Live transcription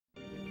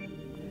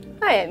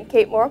Hi, I'm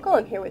Kate Moracle.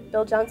 I'm here with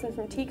Bill Johnson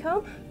from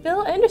TCOM.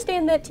 Bill, I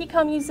understand that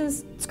TCOM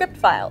uses script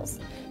files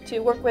to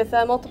work with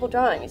multiple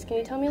drawings. Can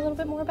you tell me a little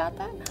bit more about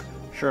that?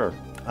 Sure.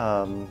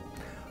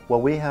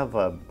 Well, we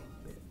have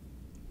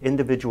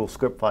individual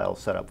script files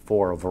set up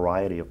for a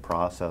variety of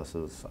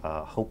processes.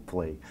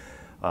 Hopefully,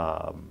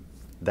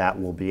 that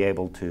will be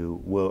able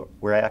to,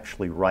 we're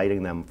actually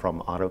writing them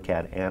from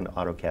AutoCAD and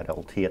AutoCAD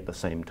LT at the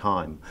same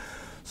time.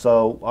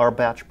 So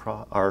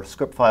our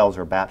script files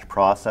are batch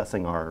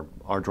processing our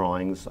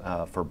drawings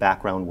for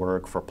background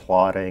work, for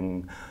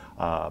plotting,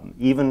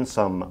 even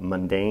some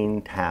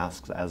mundane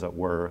tasks, as it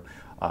were,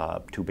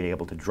 to be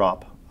able to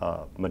drop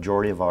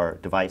majority of our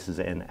devices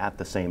in at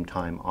the same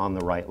time on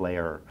the right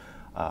layer,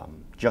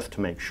 just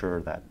to make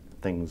sure that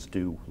things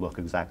do look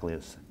exactly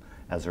as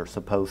they're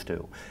supposed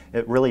to.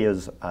 It really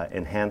is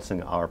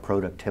enhancing our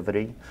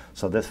productivity,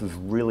 so this is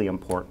really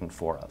important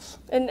for us.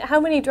 And how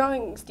many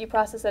drawings do you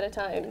process at a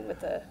time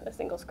with a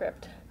single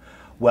script?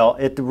 Well,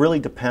 it really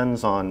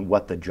depends on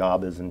what the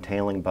job is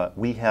entailing, but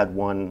we had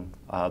one,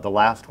 the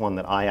last one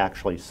that I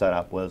actually set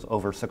up was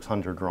over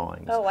 600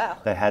 drawings. Oh, wow.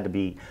 That had to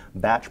be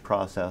batch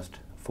processed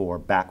for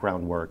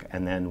background work,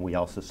 and then we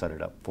also set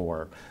it up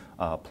for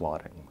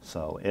plotting.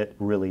 So it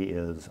really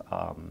is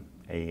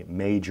a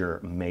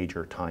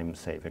major time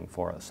saving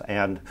for us.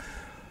 And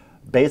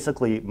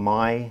basically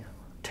my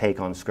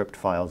take on script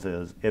files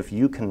is if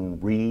you can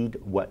read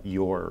what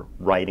you're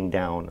writing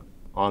down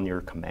on your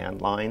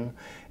command line,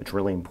 it's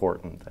really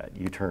important that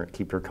you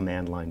keep your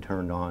command line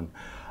turned on.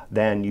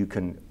 Then you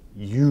can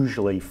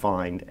usually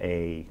find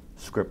a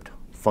script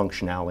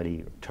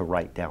functionality to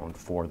write down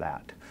for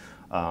that.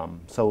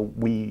 So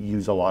we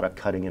use a lot of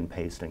cutting and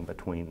pasting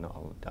between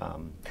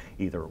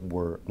either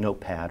Word,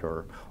 Notepad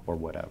or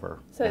whatever,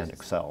 so and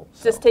Excel.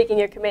 Just taking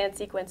your command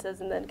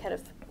sequences and then kind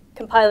of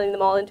compiling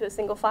them all into a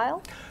single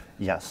file?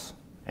 Yes,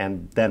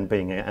 and then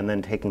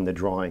taking the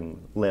drawing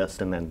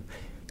list and then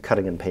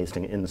cutting and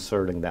pasting,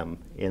 inserting them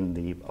in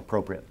the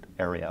appropriate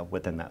area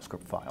within that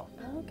script file.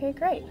 Okay,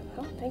 great.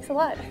 Well, thanks a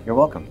lot. You're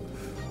welcome.